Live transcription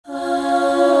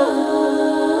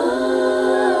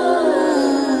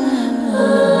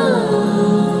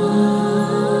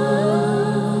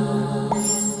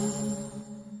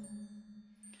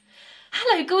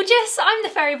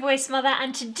voice mother,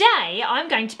 and today I'm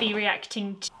going to be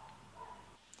reacting to...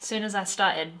 As soon as I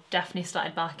started, Daphne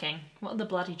started barking. What are the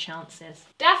bloody chances?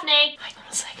 Daphne! Hang on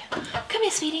a second. Come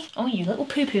here, sweetie. Oh, you little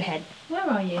poo-poo head. Where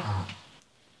are you?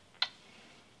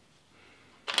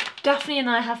 Daphne and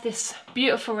I have this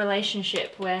beautiful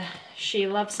relationship where she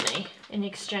loves me in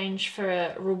exchange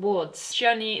for rewards. She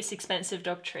only eats expensive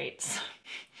dog treats.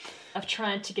 I've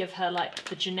tried to give her like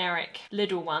the generic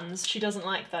little ones. She doesn't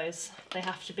like those. They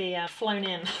have to be flown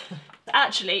in.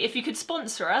 Actually, if you could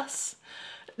sponsor us,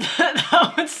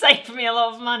 that would save me a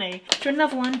lot of money. Do you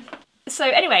want another one? So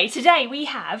anyway, today we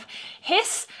have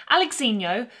his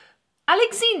Alexinho.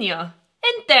 Alexinho.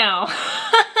 Então.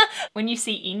 When you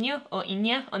see inho or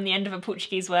inha on the end of a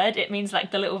Portuguese word, it means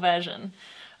like the little version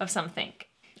of something.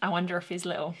 I wonder if he's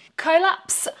little.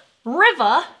 Colaps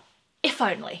River, if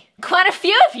only. Quite a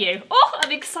few of you. Oh,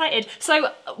 I'm excited. So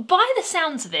by the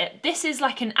sounds of it, this is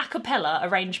like an a cappella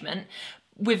arrangement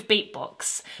with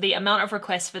beatbox. The amount of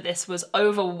requests for this was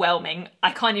overwhelming. I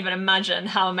can't even imagine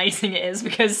how amazing it is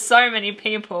because so many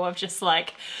people have just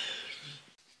like...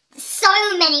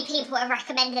 So many people have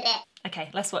recommended it. Okay,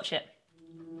 let's watch it.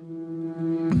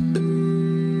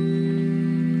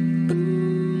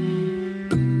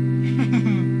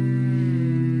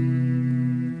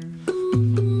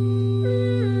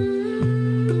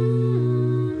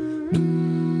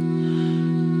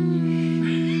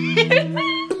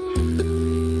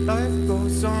 Life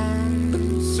goes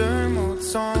on, same old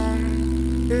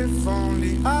song. If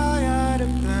only I had a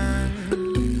plan.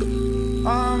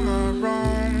 I'm a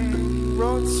wrong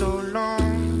road so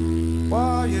long.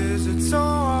 Why is it so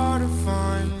hard to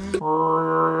find?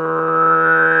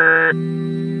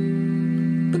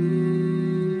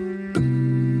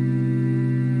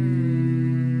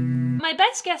 My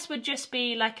best guess would just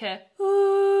be like a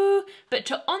ooh, but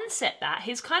to onset that,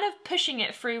 he's kind of pushing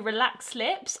it through relaxed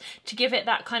lips to give it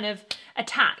that kind of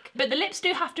attack. But the lips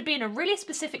do have to be in a really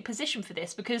specific position for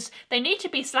this because they need to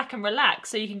be slack and relaxed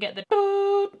so you can get the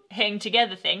hitting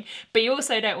together thing, but you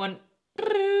also don't want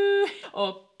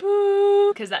or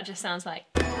boo because that just sounds like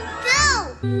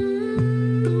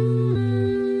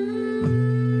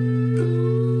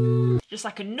just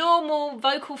like a normal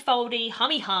vocal foldy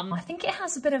hummy hum. I think it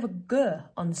has a bit of a g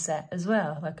onset as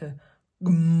well, like a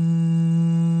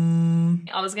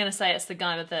I was gonna say it's the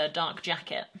guy with the dark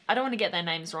jacket. I don't want to get their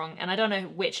names wrong and I don't know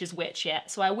which is which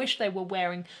yet, so I wish they were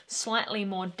wearing slightly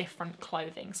more different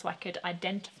clothing so I could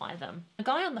identify them. The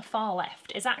guy on the far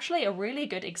left is actually a really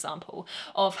good example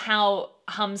of how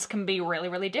hums can be really,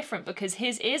 really different because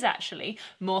his is actually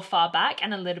more far back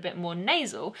and a little bit more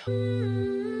nasal.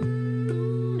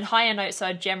 Higher notes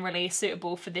are generally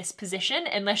suitable for this position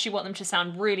unless you want them to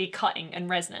sound really cutting and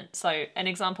resonant. So an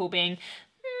example being,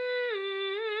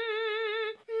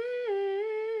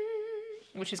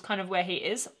 which is kind of where he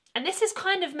is. And this is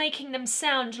kind of making them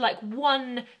sound like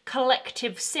one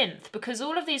collective synth because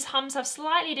all of these hums have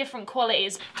slightly different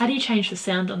qualities. How do you change the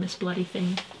sound on this bloody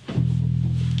thing?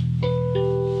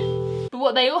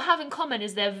 What they all have in common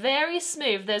is they're very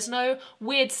smooth. There's no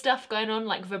weird stuff going on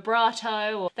like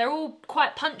vibrato, or they're all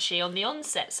quite punchy on the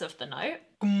onsets of the note.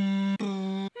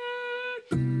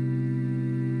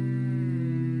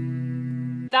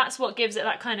 That's what gives it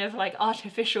that kind of like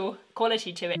artificial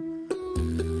quality to it.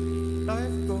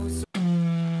 Life goes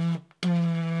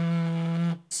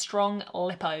Strong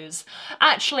lippos.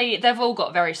 Actually, they've all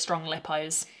got very strong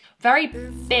lippos. Very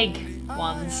big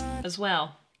ones as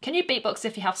well. Can you beatbox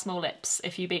if you have small lips?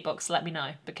 If you beatbox, let me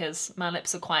know, because my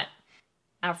lips are quite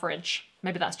average.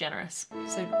 Maybe that's generous.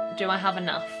 So do I have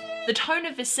enough? The tone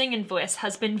of his singing voice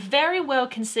has been very well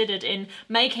considered in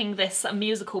making this a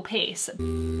musical piece.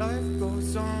 Life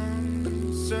goes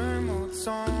on, same old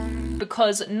song.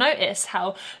 Because notice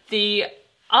how the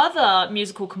other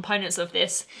musical components of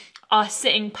this are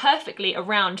sitting perfectly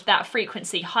around that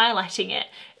frequency, highlighting it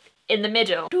in the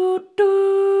middle. Doo,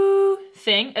 doo.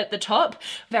 Thing at the top,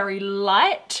 very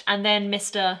light, and then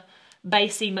Mr.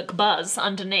 Bassy McBuzz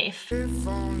underneath.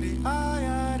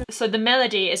 So the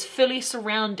melody is fully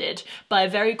surrounded by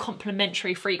very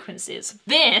complementary frequencies.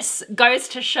 This goes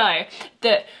to show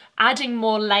that adding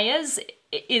more layers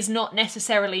is not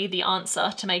necessarily the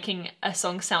answer to making a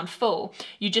song sound full.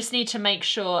 You just need to make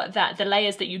sure that the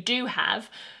layers that you do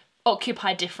have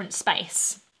occupy different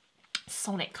space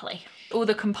sonically. All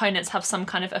the components have some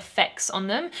kind of effects on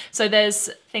them. So there's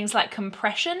things like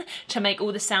compression to make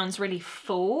all the sounds really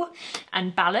full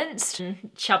and balanced and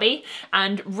chubby,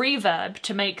 and reverb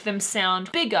to make them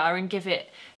sound bigger and give it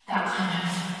that kind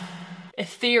of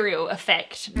ethereal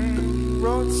effect.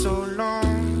 Road so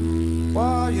long,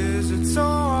 why is it so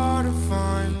hard to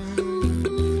find?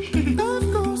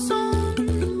 Life goes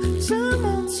on, same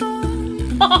old song.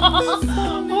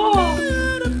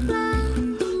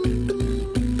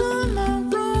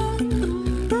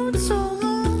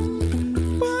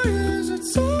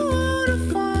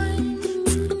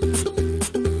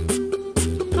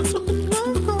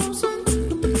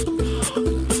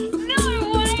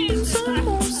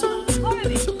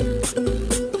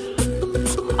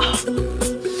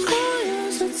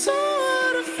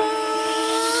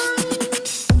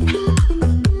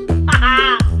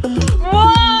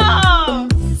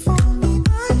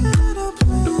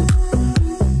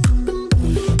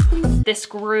 This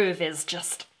groove is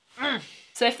just...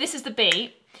 So if this is the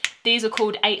beat, these are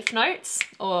called eighth notes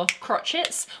or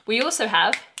crotchets. We also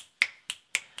have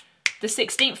the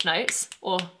 16th notes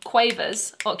or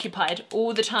quavers occupied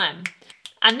all the time.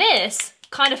 And this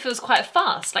kind of feels quite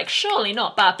fast, like surely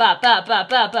not ba ba ba ba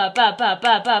ba ba ba ba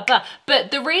ba ba ba.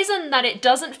 But the reason that it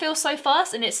doesn't feel so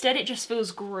fast and instead it just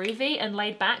feels groovy and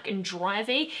laid back and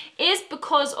drivey is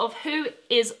because of who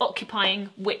is occupying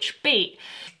which beat.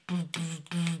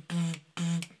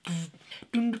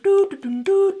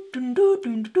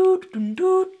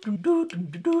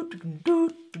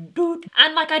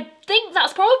 And like, I think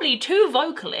that's probably two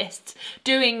vocalists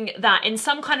doing that in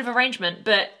some kind of arrangement,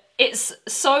 but it's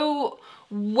so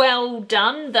well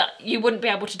done that you wouldn't be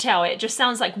able to tell. It just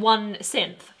sounds like one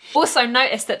synth. Also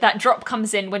notice that that drop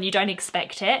comes in when you don't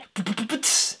expect it.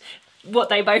 What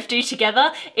they both do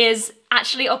together is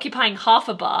actually occupying half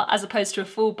a bar as opposed to a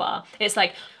full bar. It's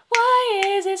like, why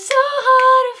is it so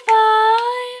hard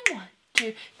to find? 1,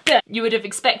 2, 3. You would have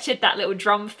expected that little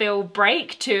drum fill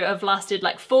break to have lasted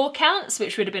like 4 counts,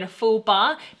 which would have been a full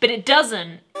bar, but it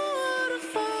doesn't.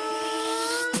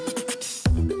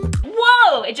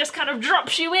 Whoa! It just kind of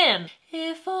drops you in.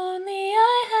 If only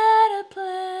I had a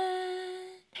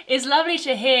plan. It's lovely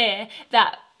to hear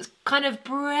that kind of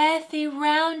breathy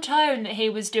round tone that he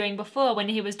was doing before when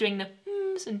he was doing the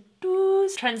ums and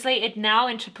doos, translated now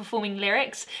into performing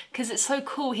lyrics, because it's so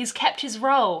cool. He's kept his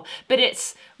role, but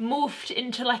it's morphed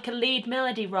into like a lead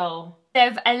melody role.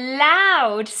 They've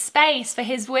allowed space for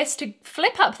his voice to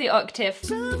flip up the octave.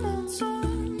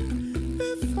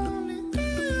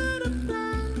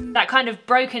 That kind of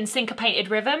broken syncopated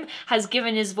rhythm has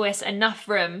given his voice enough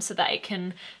room so that it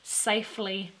can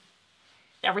safely,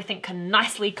 everything can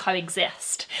nicely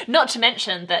coexist. Not to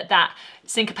mention that that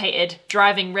syncopated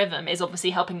driving rhythm is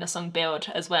obviously helping the song build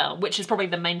as well, which is probably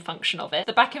the main function of it.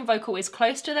 The backing vocal is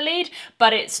close to the lead,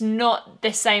 but it's not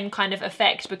the same kind of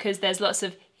effect because there's lots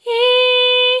of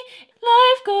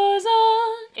life goes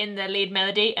on in the lead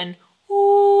melody and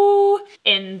ooh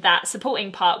in that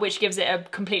supporting part, which gives it a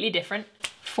completely different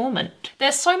formant.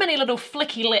 There's so many little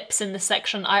flicky lips in this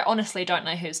section, I honestly don't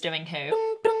know who's doing who.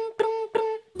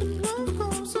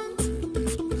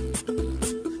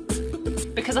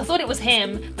 Because I thought it was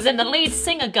him, but then the lead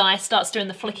singer guy starts doing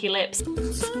the flicky lips.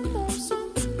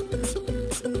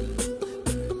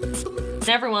 And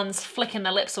everyone's flicking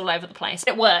their lips all over the place.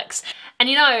 It works. And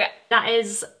you know, that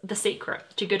is the secret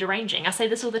to good arranging. I say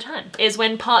this all the time, is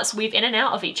when parts weave in and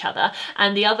out of each other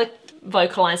and the other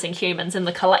vocalizing humans in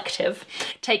the collective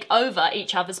take over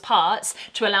each other's parts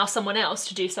to allow someone else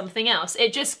to do something else.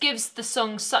 It just gives the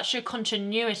song such a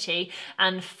continuity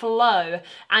and flow,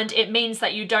 and it means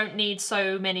that you don't need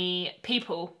so many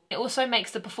people. It also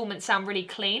makes the performance sound really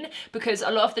clean, because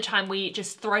a lot of the time we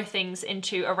just throw things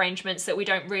into arrangements that we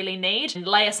don't really need and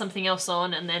layer something else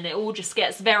on, and then it all just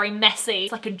gets very messy.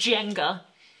 It's like a Jenga.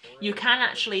 You can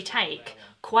actually take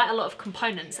quite a lot of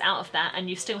components out of that and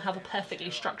you still have a perfectly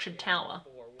structured tower.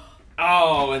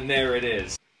 Oh, and there it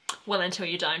is. Well, until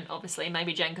you don't, obviously.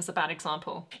 Maybe Jenga's a bad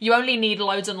example. You only need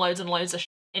loads and loads and loads of shit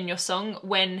in your song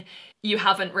when you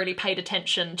haven't really paid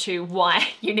attention to why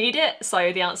you need it.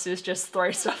 So the answer is just throw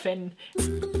stuff in.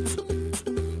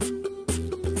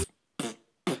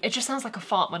 It just sounds like a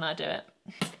fart when I do it.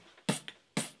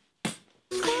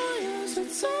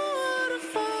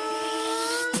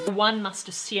 One must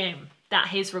assume that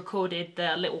he's recorded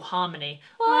the little harmony.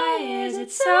 Why is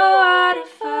it so hard to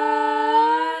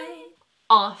find?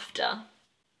 After.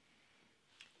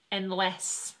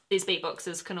 Unless these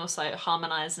beatboxers can also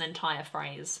harmonise an entire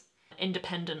phrase,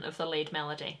 independent of the lead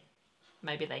melody.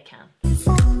 Maybe they can.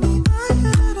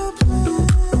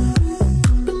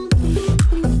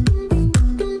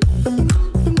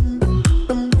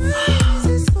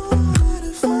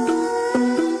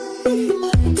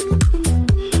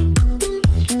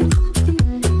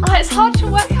 It's hard to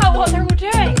work out what they're all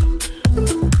doing.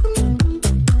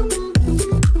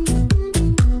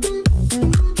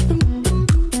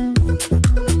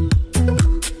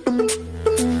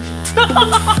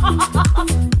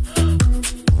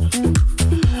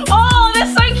 Oh,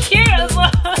 they're so cute as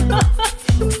well.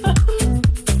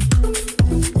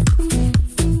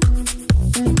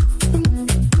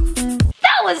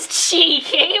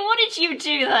 you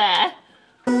do there?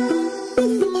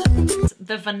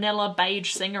 The vanilla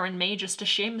beige singer in me just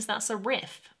assumes that's a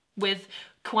riff with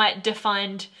quite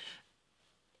defined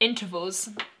intervals.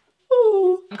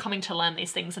 Ooh. I'm coming to learn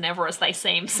these things never as they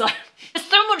seem, so there's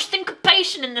so much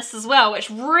syncopation in this as well, which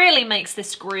really makes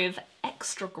this groove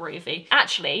extra groovy.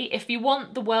 Actually, if you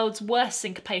want the world's worst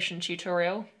syncopation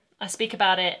tutorial, I speak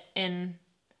about it in,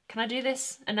 can I do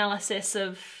this? Analysis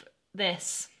of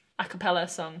this a cappella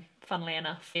song, funnily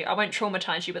enough. I won't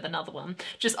traumatize you with another one,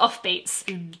 just offbeats.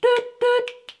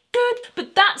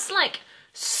 But that's like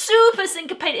super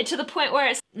syncopated to the point where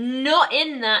it's not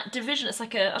in that division. It's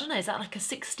like a, I don't know, is that like a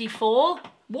 64?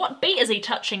 What beat is he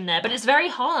touching there? But it's very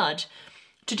hard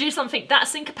to do something that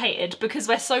syncopated because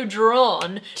we're so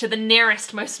drawn to the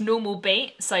nearest, most normal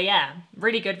beat. So yeah,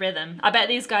 really good rhythm. I bet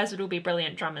these guys would all be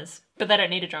brilliant drummers, but they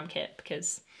don't need a drum kit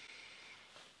because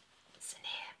it's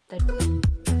in here.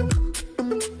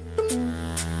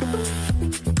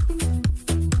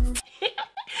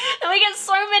 And we get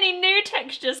so many new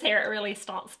textures here, it really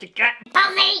starts to get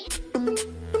fuzzy.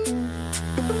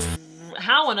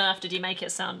 How on earth did you make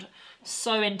it sound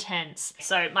so intense?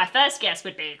 So my first guess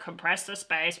would be compress the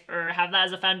space, or have that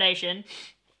as a foundation,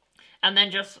 and then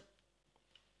just...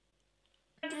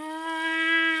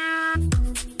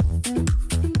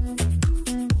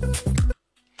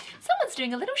 Someone's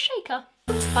doing a little shaker.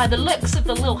 By the looks of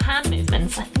the little hand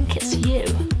movements, I think it's you.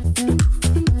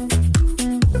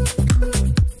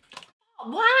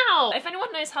 Wow! If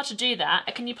anyone knows how to do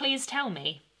that, can you please tell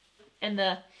me in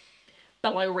the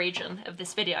below region of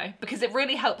this video, because it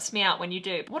really helps me out when you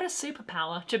do. What a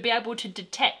superpower to be able to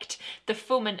detect the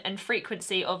formant and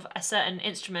frequency of a certain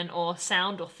instrument or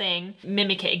sound or thing,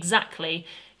 mimic it exactly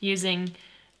using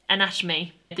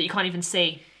anatomy that you can't even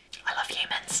see. I love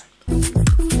humans.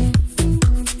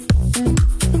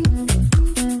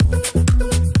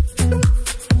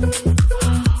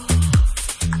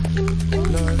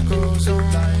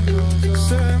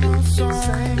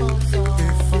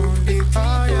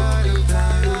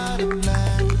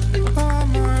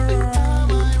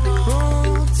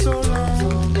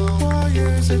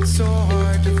 So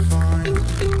hard to find.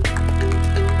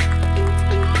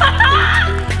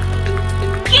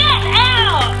 Get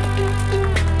out!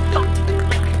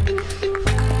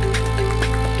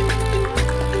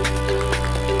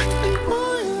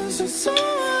 Why is it so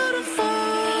hard to find?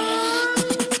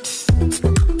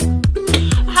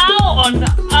 How on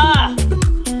earth?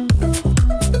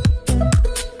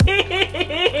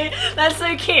 That's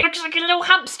so cute. Looks like a little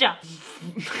hamster.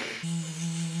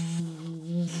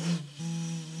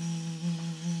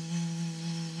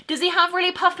 Does he have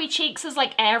really puffy cheeks as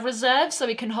like air reserve so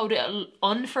he can hold it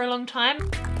on for a long time?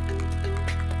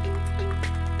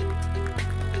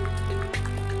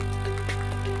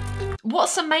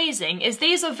 What's amazing is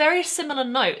these are very similar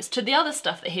notes to the other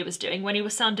stuff that he was doing when he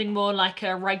was sounding more like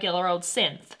a regular old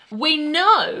synth. We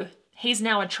know he's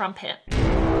now a trumpet.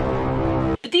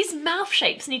 But these mouth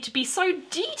shapes need to be so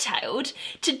detailed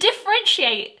to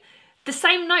differentiate the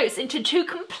same notes into two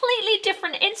completely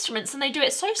different instruments, and they do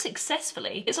it so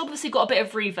successfully. It's obviously got a bit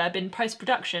of reverb in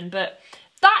post-production, but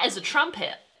that is a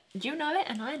trumpet. You know it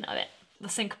and I know it. The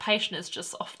syncopation is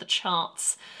just off the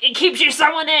charts. It keeps you so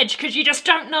on edge because you just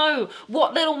don't know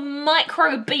what little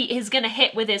micro beat he's gonna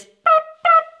hit with his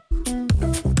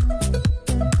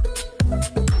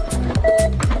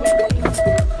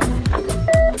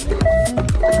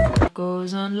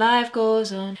goes on, life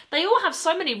goes on. They all have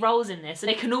so many roles in this, and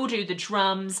they can all do the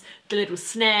drums, the little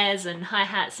snares and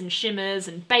hi-hats and shimmers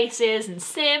and basses and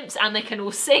simps, and they can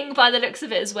all sing by the looks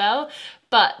of it as well,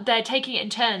 but they're taking it in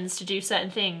turns to do certain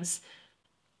things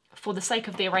for the sake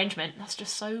of the arrangement. That's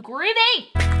just so groovy.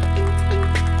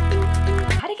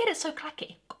 How do you get it so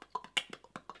clacky?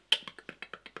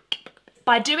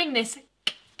 By doing this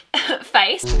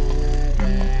face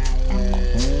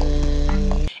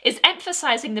is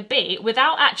emphasizing the beat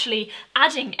without actually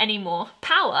adding any more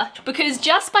power, because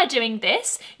just by doing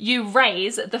this, you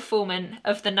raise the formant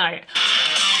of the note.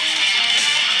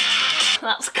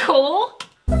 That's cool.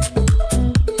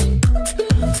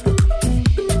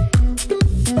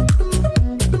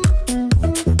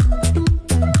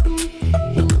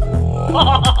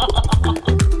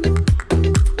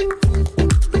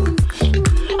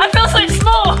 I feel so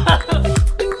small.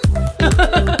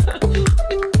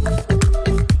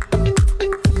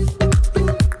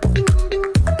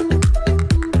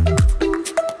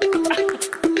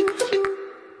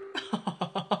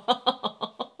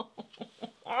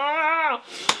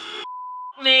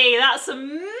 Me, that's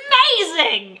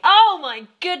amazing! Oh my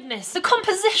goodness, the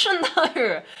composition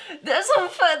though. There's some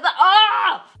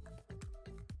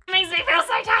makes me feel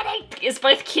so so tiny. It's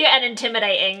both cute and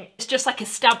intimidating. It's just like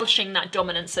establishing that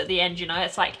dominance at the end, you know?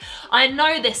 It's like, I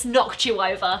know this knocked you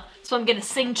over, so I'm gonna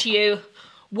sing to you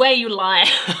where you lie.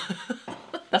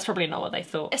 That's probably not what they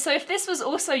thought. So if this was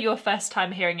also your first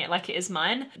time hearing it like it is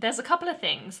mine, there's a couple of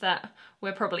things that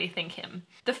we're probably thinking.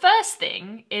 The first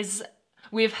thing is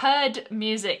we've heard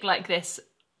music like this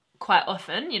quite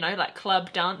often, you know, like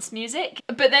club dance music.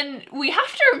 But then we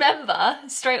have to remember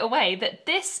straight away that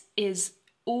this is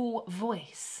all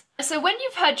voice. So when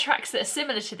you've heard tracks that are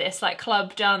similar to this, like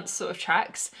club dance sort of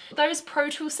tracks, those Pro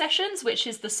Tools sessions, which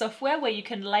is the software where you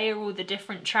can layer all the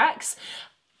different tracks,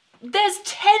 there's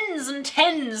tens and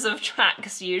tens of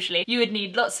tracks usually. You would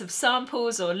need lots of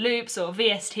samples or loops or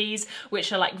VSTs,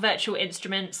 which are like virtual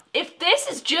instruments. If this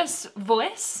is just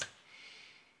voice,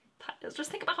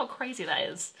 just think about how crazy that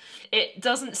is. It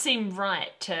doesn't seem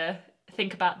right to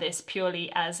think about this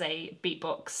purely as a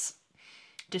beatbox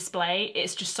display.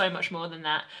 It's just so much more than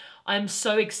that. I'm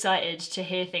so excited to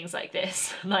hear things like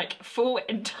this, like full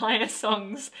entire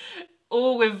songs,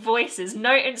 all with voices,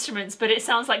 no instruments, but it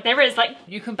sounds like there is, like,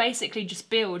 you can basically just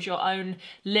build your own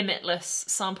limitless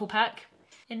sample pack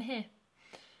in here,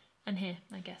 and here,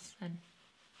 I guess, and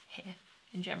here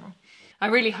in general. I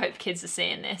really hope kids are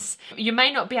seeing this. You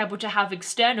may not be able to have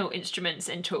external instruments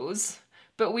and tools,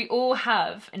 but we all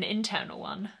have an internal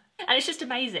one. And it's just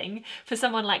amazing for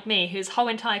someone like me whose whole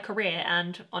entire career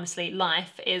and honestly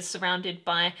life is surrounded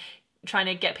by trying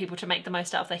to get people to make the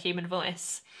most out of their human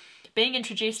voice. Being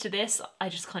introduced to this, I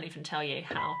just can't even tell you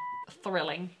how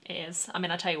thrilling it is. I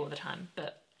mean, I tell you all the time,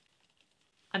 but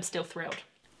I'm still thrilled.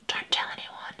 Don't tell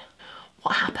anyone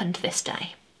what happened this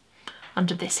day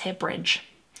under this here bridge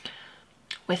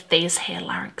with these here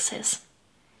larynxes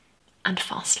and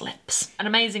fast lips. An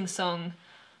amazing song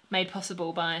made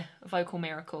possible by vocal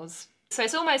miracles. So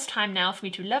it's almost time now for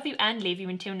me to love you and leave you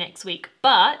until next week,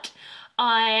 but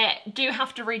I do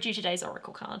have to read you today's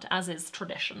oracle card, as is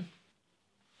tradition.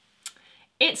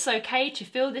 It's okay to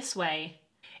feel this way.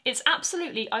 It's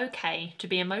absolutely okay to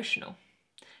be emotional.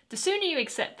 The sooner you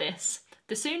accept this,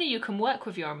 the sooner you can work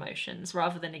with your emotions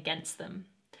rather than against them.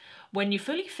 When you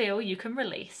fully feel, you can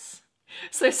release.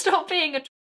 So stop being a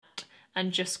twat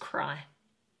and just cry.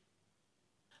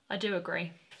 I do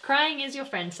agree. Crying is your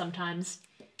friend sometimes.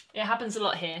 It happens a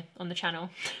lot here on the channel.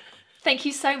 Thank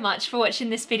you so much for watching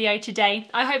this video today.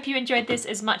 I hope you enjoyed this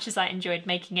as much as I enjoyed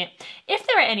making it. If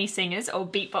there are any singers or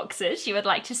beatboxers you would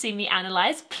like to see me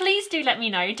analyse, please do let me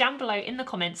know down below in the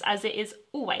comments, as it is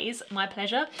always my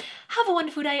pleasure. Have a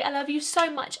wonderful day. I love you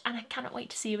so much and I cannot wait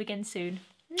to see you again soon.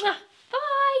 Mwah.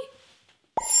 Bye!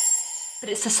 But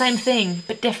it's the same thing,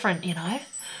 but different, you know?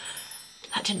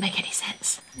 That didn't make any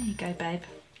sense. There you go, babe.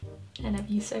 I love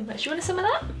you so much. You want some of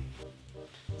that?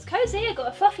 It's cozy, I got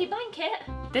a fluffy blanket.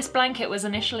 This blanket was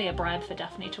initially a bribe for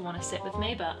Daphne to want to sit with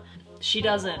me, but she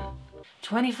doesn't.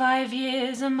 25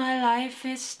 years of my life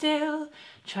is still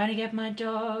trying to get my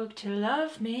dog to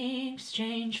love me in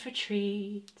exchange for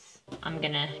treats. I'm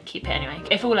gonna keep it anyway.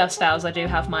 If all else fails, I do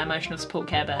have my emotional support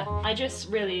care bear. I just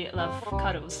really love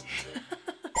cuddles.